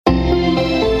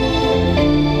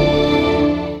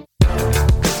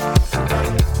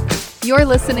You're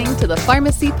listening to the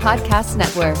Pharmacy Podcast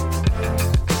Network.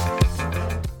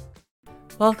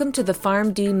 Welcome to the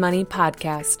PharmD Money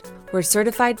Podcast, where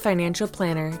certified financial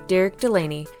planner Derek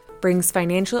Delaney brings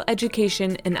financial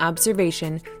education and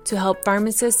observation to help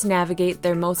pharmacists navigate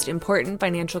their most important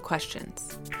financial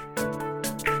questions.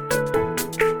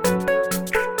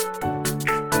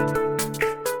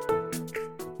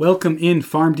 Welcome in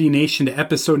PharmD Nation to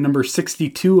episode number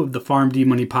 62 of the PharmD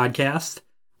Money Podcast.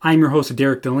 I'm your host,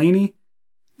 Derek Delaney.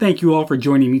 Thank you all for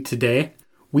joining me today.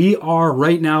 We are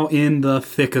right now in the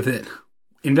thick of it.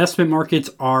 Investment markets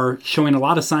are showing a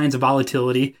lot of signs of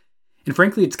volatility, and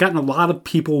frankly, it's gotten a lot of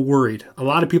people worried. A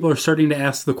lot of people are starting to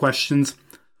ask the questions,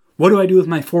 what do I do with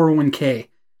my 401k?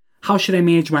 How should I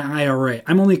manage my IRA?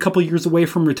 I'm only a couple years away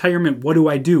from retirement. What do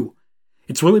I do?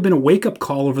 It's really been a wake-up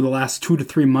call over the last 2 to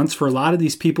 3 months for a lot of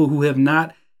these people who have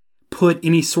not put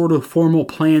any sort of formal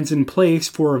plans in place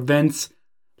for events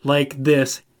like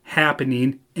this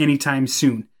happening anytime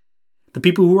soon. The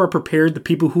people who are prepared, the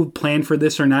people who have planned for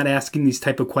this are not asking these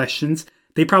type of questions.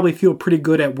 They probably feel pretty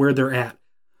good at where they're at.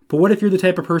 But what if you're the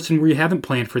type of person where you haven't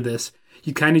planned for this?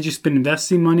 You kind of just been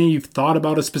investing money, you've thought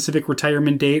about a specific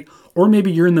retirement date, or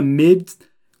maybe you're in the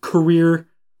mid-career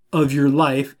of your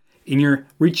life and you're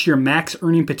reached your max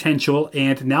earning potential,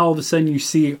 and now all of a sudden you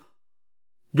see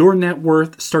your net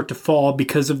worth start to fall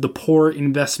because of the poor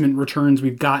investment returns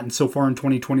we've gotten so far in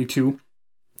 2022.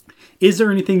 Is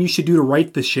there anything you should do to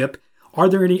right the ship? Are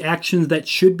there any actions that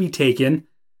should be taken?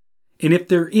 And if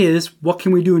there is, what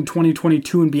can we do in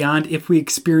 2022 and beyond if we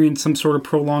experience some sort of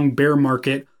prolonged bear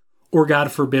market or, God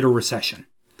forbid, a recession?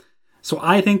 So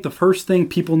I think the first thing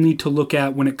people need to look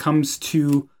at when it comes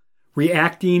to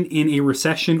reacting in a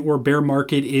recession or bear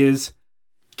market is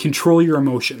control your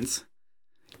emotions.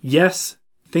 Yes,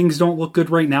 things don't look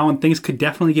good right now, and things could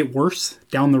definitely get worse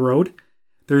down the road.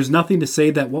 There's nothing to say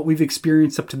that what we've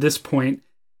experienced up to this point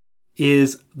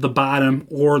is the bottom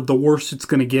or the worst it's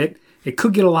going to get. It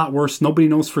could get a lot worse. Nobody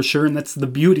knows for sure, and that's the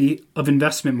beauty of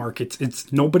investment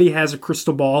markets. Nobody has a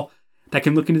crystal ball that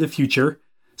can look into the future.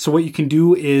 So what you can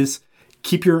do is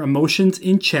keep your emotions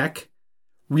in check,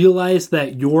 realize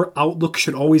that your outlook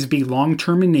should always be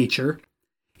long-term in nature,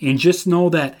 and just know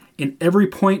that in every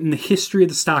point in the history of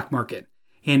the stock market,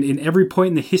 and in every point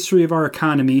in the history of our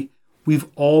economy, we've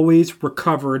always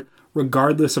recovered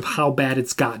regardless of how bad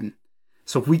it's gotten.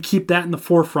 So if we keep that in the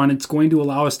forefront, it's going to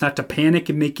allow us not to panic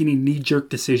and make any knee-jerk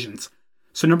decisions.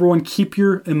 So number one, keep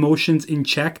your emotions in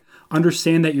check.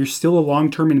 Understand that you're still a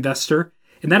long-term investor.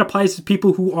 And that applies to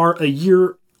people who are a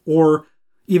year or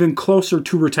even closer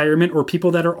to retirement, or people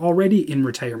that are already in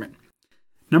retirement.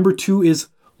 Number two is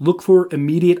look for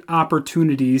immediate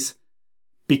opportunities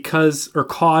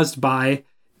caused by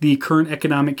the current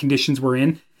economic conditions we're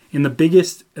in. And the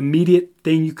biggest immediate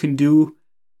thing you can do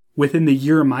within the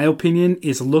year, in my opinion,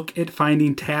 is look at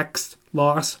finding tax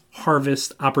loss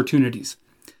harvest opportunities.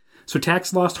 So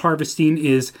tax loss harvesting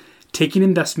is taking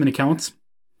investment accounts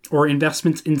or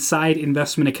investments inside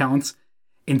investment accounts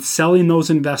and selling those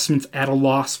investments at a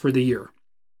loss for the year.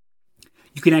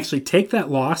 You can actually take that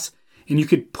loss and you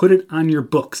could put it on your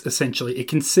books, essentially. It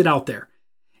can sit out there.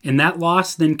 And that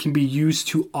loss then can be used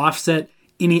to offset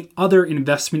any other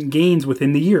investment gains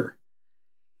within the year.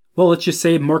 Well, let's just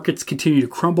say markets continue to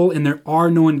crumble and there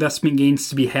are no investment gains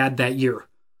to be had that year.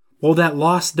 Well, that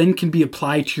loss then can be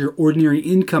applied to your ordinary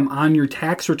income on your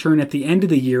tax return at the end of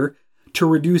the year to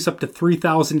reduce up to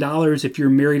 $3,000 if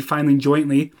you're married filing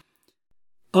jointly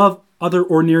of other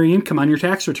ordinary income on your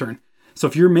tax return. So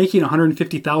if you're making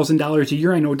 $150,000 a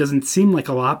year, I know it doesn't seem like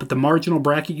a lot, but the marginal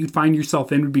bracket you'd find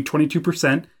yourself in would be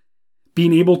 22%.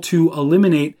 Being able to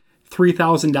eliminate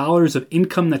 $3,000 of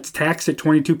income that's taxed at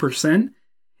 22%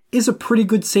 is a pretty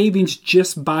good savings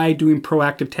just by doing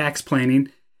proactive tax planning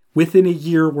within a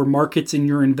year where markets and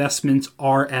your investments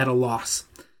are at a loss.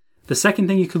 The second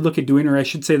thing you could look at doing, or I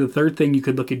should say the third thing you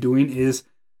could look at doing, is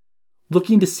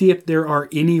looking to see if there are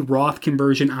any Roth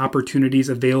conversion opportunities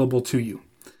available to you.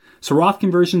 So Roth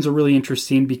conversions are really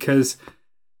interesting because,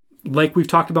 like we've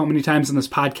talked about many times in this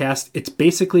podcast, it's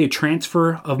basically a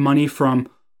transfer of money from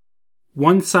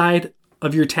one side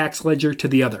of your tax ledger to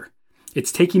the other.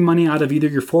 It's taking money out of either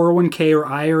your 401k or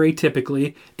IRA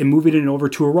typically and moving it over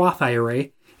to a Roth IRA.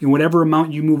 And whatever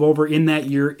amount you move over in that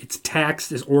year, it's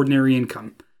taxed as ordinary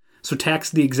income. So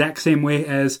taxed the exact same way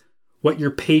as what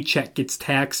your paycheck gets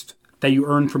taxed that you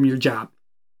earn from your job.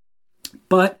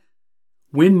 But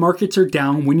when markets are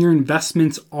down, when your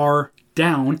investments are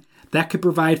down, that could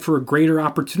provide for a greater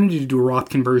opportunity to do a Roth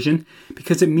conversion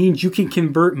because it means you can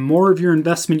convert more of your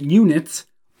investment units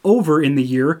over in the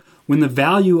year when the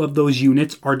value of those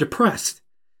units are depressed.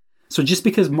 So just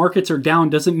because markets are down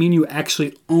doesn't mean you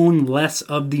actually own less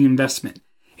of the investment.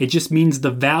 It just means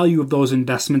the value of those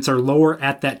investments are lower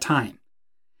at that time.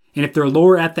 And if they're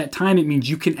lower at that time, it means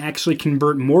you can actually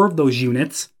convert more of those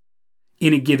units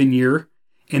in a given year.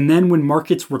 And then when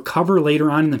markets recover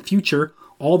later on in the future,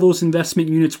 all those investment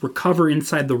units recover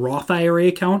inside the Roth IRA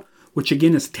account, which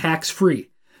again is tax-free.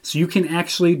 So you can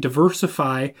actually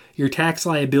diversify your tax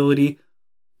liability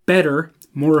better,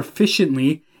 more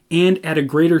efficiently, and at a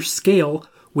greater scale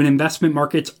when investment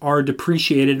markets are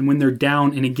depreciated and when they're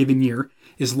down in a given year,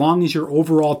 as long as your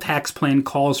overall tax plan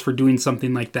calls for doing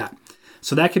something like that.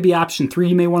 So that could be option 3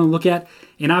 you may want to look at.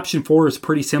 And option 4 is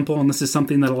pretty simple, and this is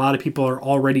something that a lot of people are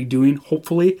already doing,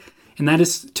 hopefully, and that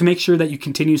is to make sure that you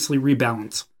continuously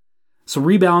rebalance. So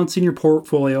rebalancing your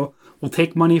portfolio will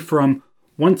take money from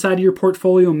one side of your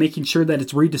portfolio and making sure that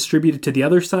it's redistributed to the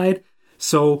other side.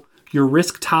 So your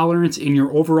risk tolerance and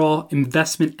your overall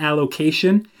investment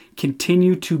allocation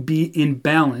continue to be in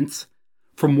balance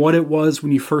from what it was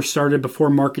when you first started before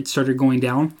markets started going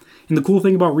down. And the cool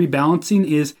thing about rebalancing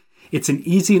is it's an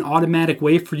easy and automatic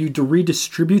way for you to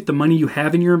redistribute the money you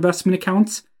have in your investment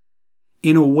accounts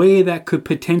in a way that could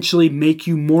potentially make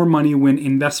you more money when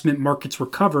investment markets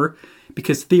recover,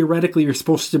 because theoretically you're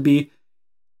supposed to be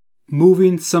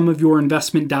moving some of your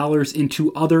investment dollars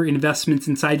into other investments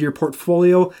inside your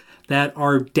portfolio that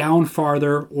are down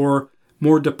farther or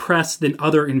more depressed than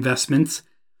other investments,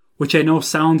 which I know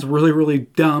sounds really, really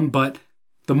dumb, but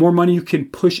the more money you can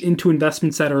push into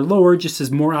investments that are lower just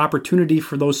is more opportunity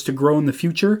for those to grow in the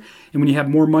future. And when you have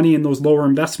more money in those lower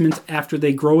investments after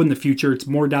they grow in the future, it's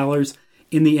more dollars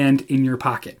in the end in your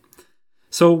pocket.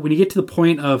 So when you get to the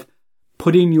point of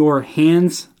putting your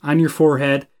hands on your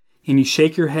forehead and you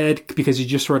shake your head because you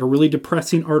just read a really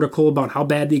depressing article about how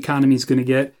bad the economy is going to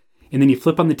get, and then you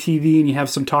flip on the TV and you have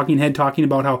some talking head talking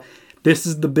about how this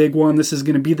is the big one, this is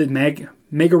going to be the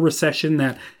mega recession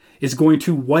that is going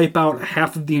to wipe out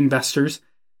half of the investors,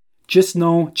 just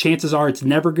know chances are it's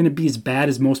never going to be as bad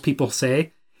as most people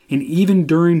say. And even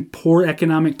during poor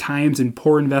economic times and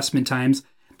poor investment times,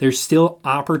 there's still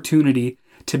opportunity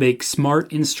to make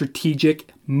smart and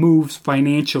strategic moves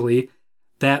financially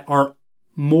that are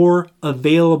more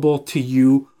available to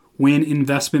you when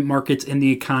investment markets and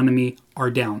the economy are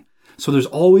down. So there's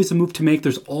always a move to make.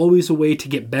 There's always a way to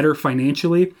get better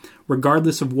financially,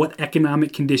 regardless of what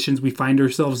economic conditions we find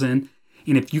ourselves in.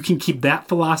 And if you can keep that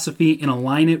philosophy and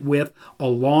align it with a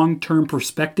long-term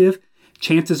perspective,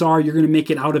 chances are you're going to make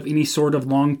it out of any sort of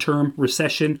long-term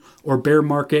recession or bear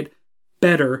market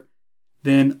better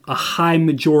than a high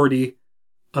majority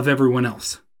of everyone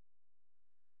else.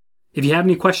 If you have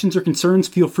any questions or concerns,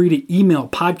 feel free to email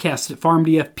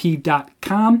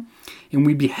podcast@farmdfp.com, and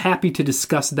we'd be happy to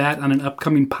discuss that on an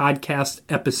upcoming podcast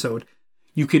episode.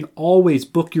 You can always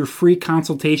book your free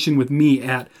consultation with me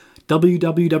at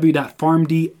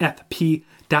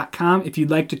www.farmdfp.com if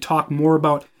you'd like to talk more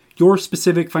about your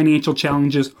specific financial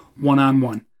challenges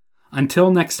one-on-one.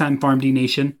 Until next time, PharmD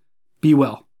Nation, be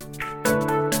well.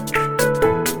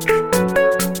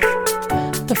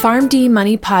 The PharmD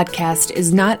Money Podcast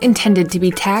is not intended to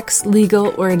be tax,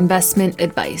 legal, or investment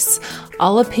advice.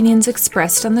 All opinions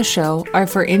expressed on the show are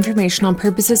for informational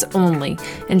purposes only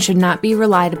and should not be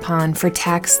relied upon for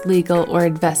tax, legal, or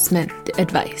investment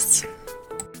advice.